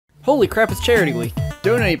Holy crap, it's charity week.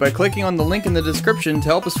 Donate by clicking on the link in the description to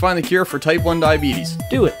help us find the cure for type 1 diabetes.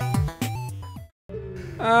 Do it.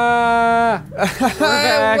 Welcome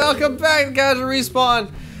back, guys, to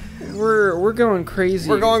Respawn. We're going crazy.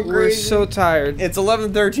 We're going crazy. We're so tired. It's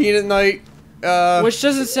 11:13 at night. Which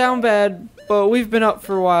doesn't sound bad, but we've been up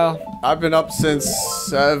for a while. I've been up since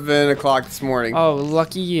 7 o'clock this morning. Oh,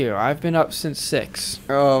 lucky you. I've been up since 6.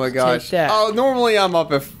 Oh my gosh. Take that. Oh, normally I'm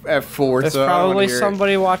up at 4. There's so probably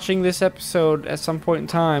somebody watching this episode at some point in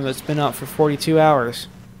time that's been up for 42 hours.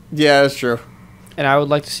 Yeah, that's true. And I would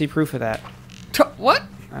like to see proof of that. What?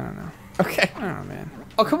 I don't know. Okay. I don't know, man.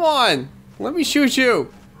 Oh, come on. Let me shoot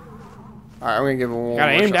you. Alright, I'm gonna give it one more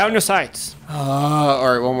Gotta aim shot. down your sights.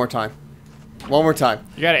 Alright, one more time. One more time.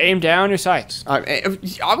 You gotta aim down your sights. I'm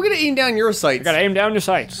gonna aim down your sights. You gotta aim down your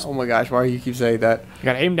sights. Oh my gosh, why do you keep saying that? You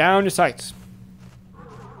gotta aim down your sights.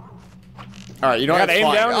 Alright, you don't have to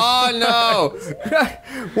aim down. Oh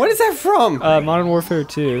no! What is that from? Modern Warfare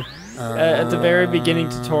 2. At the very beginning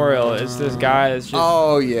tutorial is this guy that's just...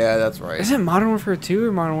 Oh yeah, that's right. Is it Modern Warfare 2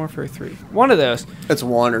 or Modern Warfare 3? One of those. It's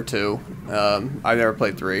 1 or 2. I've never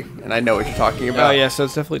played 3, and I know what you're talking about. Oh yeah, so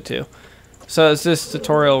it's definitely 2. So it's this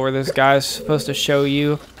tutorial where this guy's supposed to show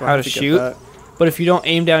you how to shoot, but if you don't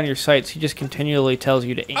aim down your sights, he just continually tells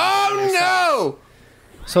you to aim down your sights. Oh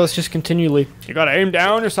no! So it's just continually, you gotta aim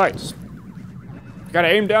down your sights. You gotta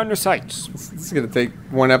aim down your sights. This is gonna take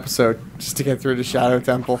one episode just to get through the Shadow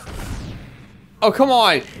Temple. Oh, come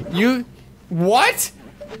on! You... What?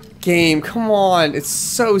 Game, come on. It's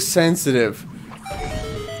so sensitive.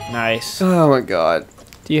 Nice. Oh my god.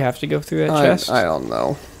 Do you have to go through that chest? I don't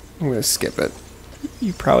know. I'm gonna skip it.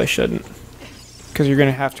 You probably shouldn't. Because you're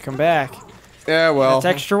gonna have to come back. Yeah, well.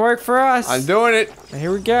 That's extra work for us. I'm doing it.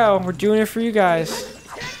 Here we go. We're doing it for you guys.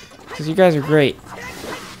 Because you guys are great.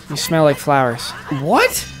 You smell like flowers.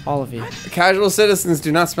 What? All of you. Casual citizens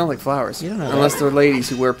do not smell like flowers. You don't know unless that. they're ladies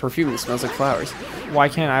who wear perfume that smells like flowers. Why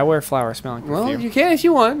can't I wear flower smelling perfume? Well, you can if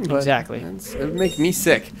you want. But Exactly. it would make me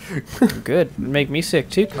sick. Good. It'd make me sick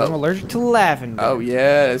too, because I'm allergic to lavender. Oh,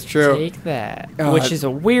 yeah, that's true. Take that. Oh, Which is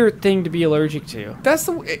a weird thing to be allergic to. That's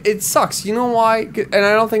it sucks. You know why? And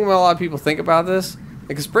I don't think a lot of people think about this.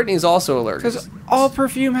 Because Brittany's also allergic. Because all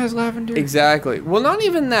perfume has lavender. Exactly. Well, not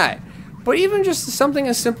even that. But even just something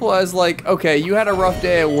as simple as, like, okay, you had a rough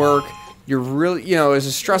day at work. You're really, it was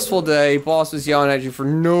a stressful day. Boss was yelling at you for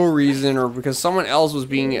no reason or because someone else was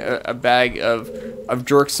being a bag of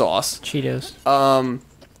jerk sauce. Cheetos. And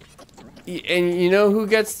you know who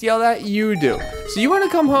gets yelled at? You do. So you want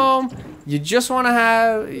to come home. You just want to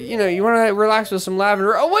have, you want to relax with some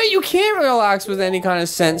lavender. Oh, wait, you can't relax with any kind of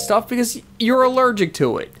scent stuff because you're allergic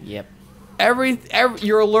to it. Yep.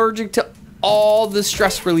 You're allergic to all the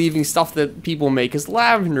stress relieving stuff that people make because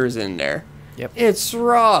lavender's in there. Yep. It's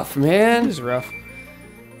rough, man. It is rough.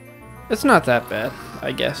 It's not that bad,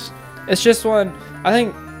 I guess. It's just I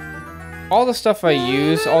think all the stuff I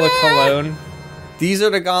use, all the cologne. These are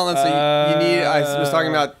the gauntlets that you need. I was talking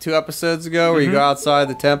about 2 episodes ago where you go outside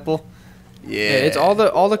the temple. Yeah. It's all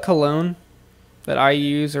the cologne that I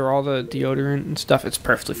use or all the deodorant and stuff. It's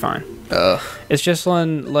perfectly fine. It's just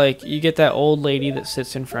when, like, you get that old lady that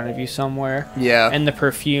sits in front of you somewhere. Yeah. And the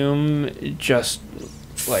perfume just,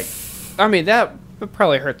 like, I mean, that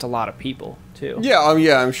probably hurts a lot of people, too. Yeah,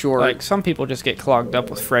 yeah, I'm sure. Like, some people just get clogged up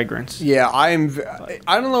with fragrance. Yeah, I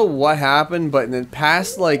don't know what happened, but in the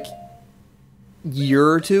past, like, year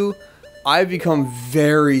or 2, I've become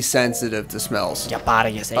very sensitive to smells. Your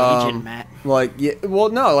body is aging, Matt. Like, yeah, well,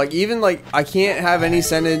 no, like, even, like, I can't have any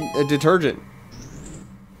scented detergent.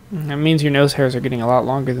 That means your nose hairs are getting a lot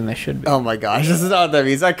longer than they should be. Oh my gosh, this is not what that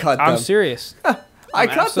means. I cut them. I'm serious. I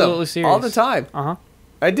cut them serious. all the time. Uh-huh.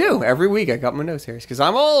 I do. Every week I cut my nose hairs because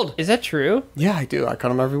I'm old. Is that true? Yeah, I do. I cut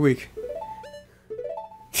them every week.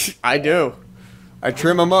 I do. I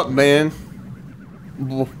trim them up, man.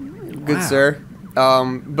 Good sir.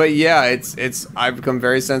 But yeah, it's I've become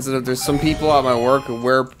very sensitive. There's some people at my work who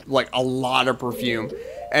wear like a lot of perfume,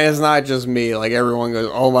 and it's not just me. Like everyone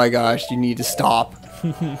goes, "Oh my gosh, you need to stop."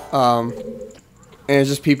 And it's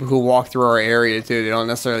just people who walk through our area too. They don't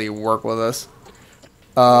necessarily work with us.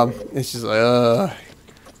 It's just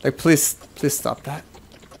like please stop that.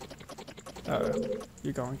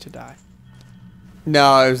 You're going to die.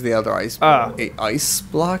 No, it was the other ice. Oh. Ice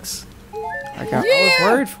blocks. I was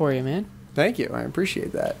worried for you, man. Thank you. I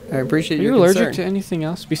appreciate that. I appreciate Are your you allergic concern. to anything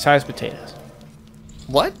else besides potatoes?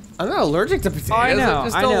 What? I'm not allergic to potatoes. I know, I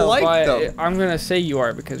just don't like them. I'm gonna say you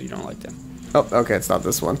are because you don't like them. Oh, okay. It's not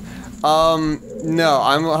this one. No,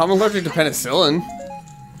 I'm allergic to penicillin.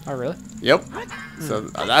 Oh, really? Yep. So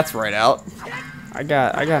that's right out. I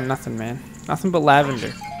got nothing, man. Nothing but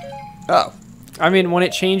lavender. Oh. I mean, when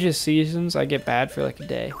it changes seasons, I get bad for like a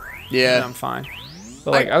day. Yeah. And I'm fine.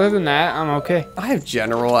 But like other than that, I'm okay. I have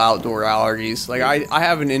general outdoor allergies. Like I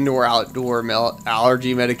have an indoor-outdoor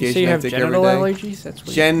allergy medication. So you I have take genital every day. allergies? That's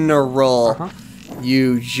weird. General.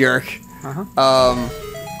 You jerk.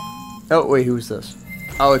 Oh wait, who's this?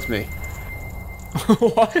 Oh, it's me.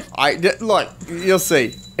 What? Look, you'll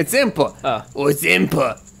see. It's Impa. Oh, it's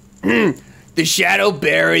Impa. The shadow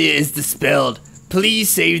barrier is dispelled. Please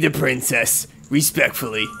save the princess.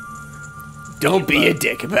 Respectfully. Don't be a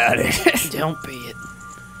dick about it. Don't be it.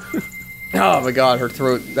 Oh my god, her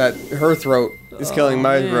throat is killing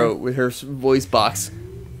my throat with her voice box.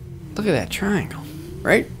 Look at that triangle.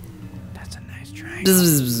 Right? That's a nice triangle.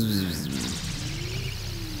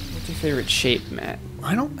 What's your favorite shape, Matt?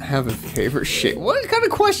 I don't have a favorite shape. What kind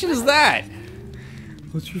of question is that?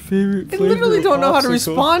 What's your favorite I literally don't know how to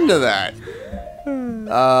respond to that.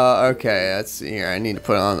 Okay, let's see here. I need to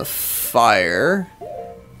put on the fire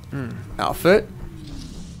outfit.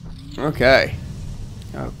 Okay.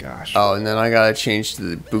 Oh gosh. Oh, and then I gotta change to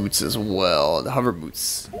the boots as well, the hover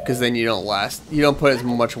boots, because then you don't put as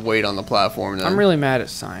much weight on the platform. Then. I'm really mad at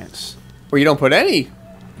science. Or you don't put any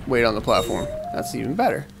weight on the platform. That's even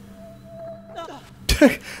better.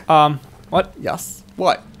 What? Yes.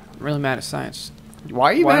 What? I'm really mad at science.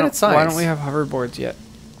 Why are you mad at science? Why don't we have hoverboards yet?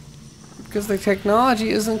 Because the technology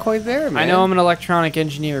isn't quite there, man. I know I'm an electronic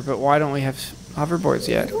engineer, but why don't we have hoverboards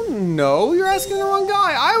yet? I don't know. You're asking the wrong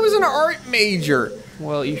guy. I was an art major.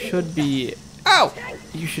 Well, you should be. Ow!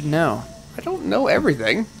 You should know. I don't know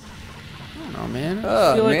everything. I don't know, man.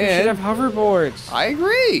 Oh, I feel like we man. should have hoverboards. I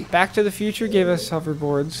agree. Back to the Future gave us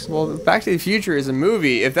hoverboards. Well, Back to the Future is a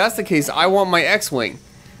movie. If that's the case, I want my X-Wing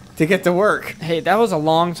to get to work. Hey, that was a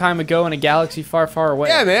long time ago in a galaxy far, far away.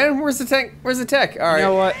 Yeah, man. Where's the tech? Where's the tech? All right. You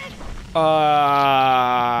know what?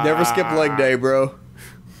 Never skip leg day, bro.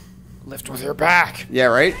 Lift with your back. Yeah,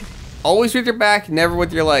 right? Always with your back, never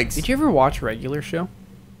with your legs. Did you ever watch Regular Show?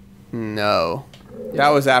 No. That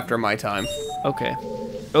was after my time. Okay.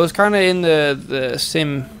 It was kind of in the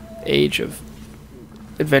same age of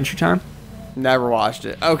Adventure Time. Never watched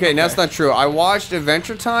it. Okay, that's not true. I watched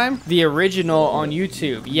Adventure Time. The original on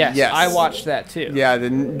YouTube. Yes, Yes. I watched that too. Yeah, the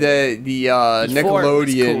Before it was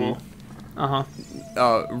Nickelodeon cool.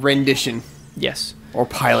 rendition Yes. or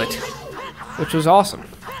pilot. Which was awesome,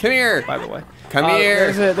 Come here. by the way. Come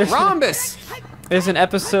here. There's Rhombus. There's an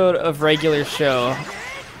episode of Regular Show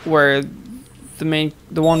where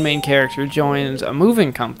the one main character joins a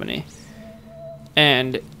moving company,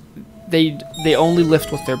 and they only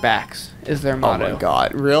lift with their backs is their Oh motto. my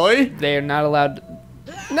god, really? They are not allowed.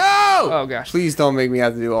 No! Oh gosh. Please don't make me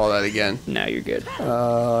have to do all that again. No, you're good.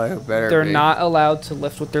 I better They're be. not allowed to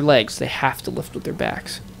lift with their legs. They have to lift with their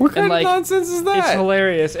backs. What kind And, of nonsense is that? It's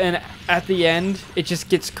hilarious, and at the end, it just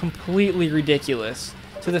gets completely ridiculous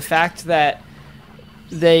to the fact that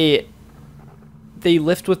they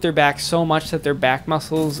lift with their back so much that their back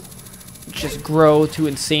muscles just grow to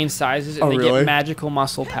insane sizes, and Oh, they really? get magical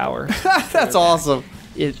muscle power. That's awesome.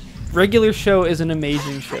 Regular Show is an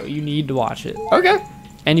amazing show. You need to watch it. Okay.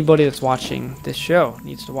 Anybody that's watching this show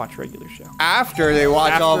needs to watch Regular Show. After they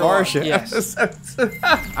watch all of our shit. Yes.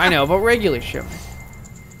 I know, but Regular Show.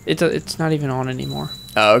 It's not even on anymore.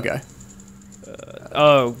 Oh, okay.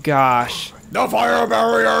 Oh gosh. The fire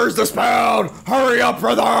barrier is dispelled! Hurry up,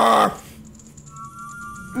 brother!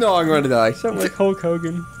 No, I'm going to die. Sound like Hulk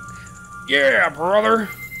Hogan. Yeah, brother.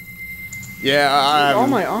 Yeah, I On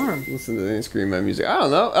my arm. listen to any scream my music. I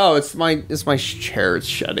don't know. Oh, it's my chair. It's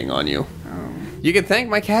shedding on you. Oh. You can thank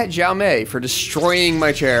my cat Jiao Mei for destroying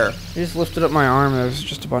my chair. I just lifted up my arm and there was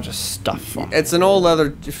just a bunch of stuff on it. It's an old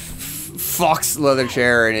fox leather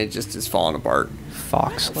chair, and it just is falling apart.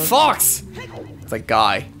 Fox. Fox. It's like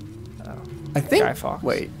Guy. I think. Guy Fawkes.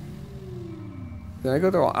 Wait. Did I go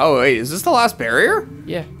the wrong? Oh wait, is this the last barrier?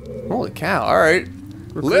 Yeah. Holy cow! All right.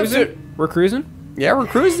 We're Lift cruising? it. We're cruising? Yeah, we're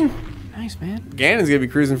cruising. Nice, man. Ganon's gonna be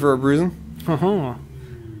cruising for a bruising. Uh-huh.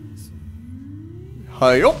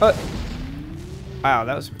 Hi-yo. Wow,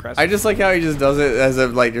 that was impressive. I just like how he just does it as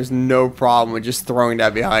if like there's no problem with just throwing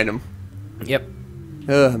that behind him. Yep.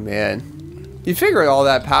 Oh man. You figure all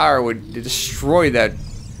that power would destroy that.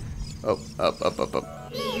 Oh,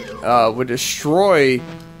 up. Would destroy.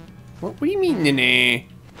 What do you mean, Nene?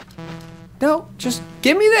 No, just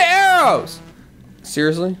give me the arrows.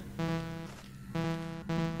 Seriously?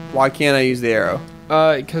 Why can't I use the arrow?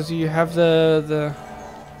 Because you have the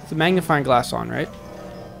magnifying glass on, right?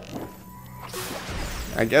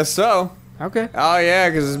 I guess so. Okay. Oh yeah,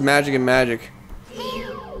 because it's magic and magic.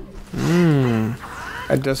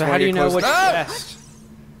 I just So wanna how do get you know close- which Ah! chest?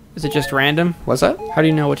 Is it just random? What's that? How do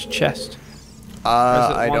you know which chest?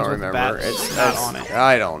 I ones don't with the remember. bats It's not on it.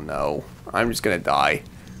 I don't know. I'm just gonna die.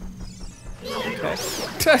 Okay.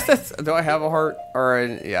 Do I have a heart?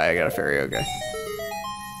 Yeah, I got a fairy. Okay.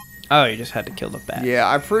 Oh, you just had to kill the bat. Yeah,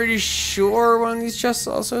 I'm pretty sure one of these chests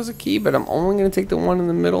also has a key, but I'm only gonna take the one in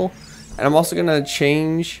the middle, and I'm also gonna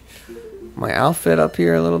change my outfit up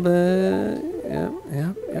here a little bit.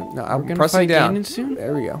 Yep. No, I'm pressing down. Ganon soon?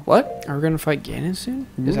 There we go. What? Are we gonna fight Ganon soon?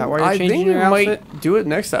 Is that why you're changing think your we outfit? might do it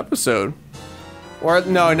next episode. Or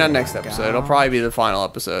no, not next episode. It'll probably be the final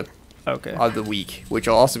episode Okay. of the week, which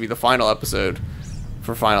will also be the final episode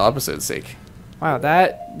for final episode's sake. Wow,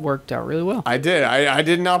 that worked out really well. I did. I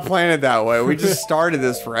did not plan it that way. We just started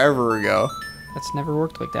this forever ago. That's never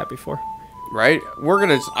worked like that before. Right?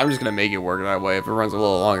 I'm just gonna make it work that way. If it runs a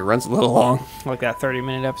little long, it runs a little long. Like that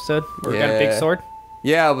 30-minute episode where we got a big sword.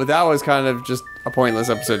 Yeah, but that was kind of just a pointless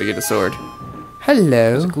episode to get a sword.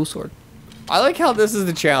 Hello. It's a cool sword. I like how this is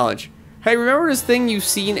the challenge. Hey, remember this thing you've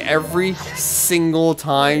seen every single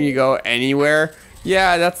time you go anywhere?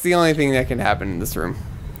 Yeah, that's the only thing that can happen in this room.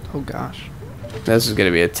 Oh gosh. This is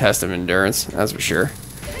gonna be a test of endurance, that's for sure.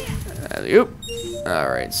 Oop.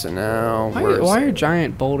 Alright, so now Why are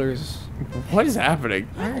giant boulders? What is happening?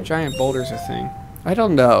 Why are giant boulders a thing? I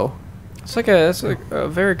don't know. It's like a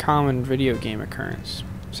very common video game occurrence.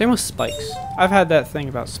 Same with spikes. I've had that thing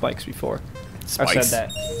about spikes before. Spikes. I've said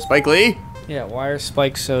that. Spike Lee? Yeah, why are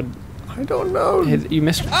spikes so... I don't know. You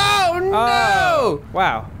missed... Oh no!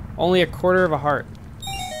 Wow. Only a quarter of a heart.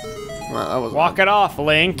 Well, that was Walk it off,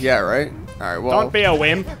 Link. Yeah, right? Alright, well. Don't be a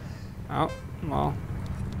wimp. Oh, well.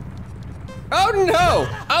 Oh no!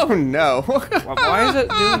 Oh no! Why is it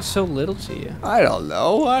doing so little to you? I don't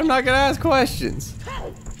know. I'm not gonna ask questions.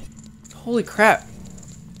 Holy crap.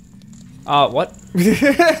 What?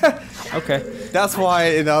 Okay. That's why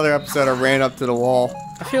in the other episode I ran up to the wall.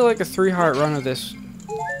 I feel like a 3-heart run of this,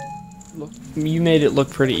 you made it look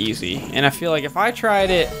pretty easy. And I feel like if I tried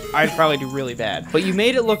it, I'd probably do really bad. But you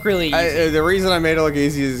made it look really easy. The reason I made it look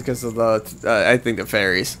easy is because of the, I think the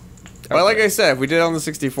fairies. Okay. But like I said, if we did it on the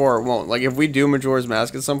 64, it won't. Like if we do Majora's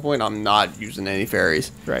Mask at some point, I'm not using any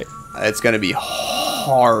fairies. Right. It's gonna be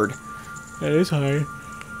hard. It is hard.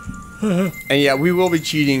 And yeah, we will be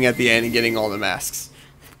cheating at the end and getting all the masks.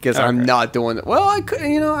 Because I'm not doing it. Well, I could,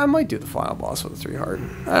 I might do the final boss with the 3-heart.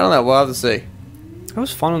 I don't know. We'll have to see. That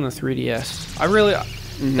was fun on the 3DS. I really,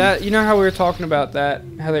 that, you know how we were talking about that,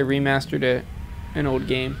 how they remastered an old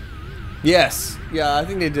game? Yes. Yeah, I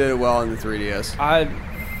think they did it well in the 3DS.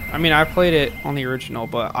 I mean, I played it on the original,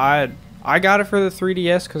 but I got it for the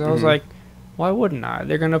 3DS because I was like, why wouldn't I?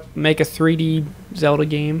 They're going to make a 3D Zelda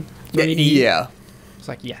game. 3D. Yeah. It's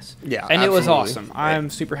like, yes. Yeah, and absolutely. It was awesome. I'm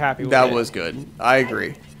super happy with it. That was good. I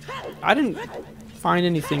agree. I didn't find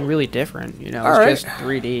anything really different, It All was just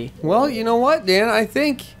 3D. Well, you know what, Dan? I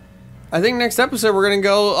think next episode we're going to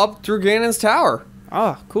go up through Ganon's Tower.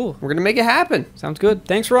 Oh, cool. We're going to make it happen. Sounds good.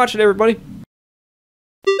 Thanks for watching, everybody.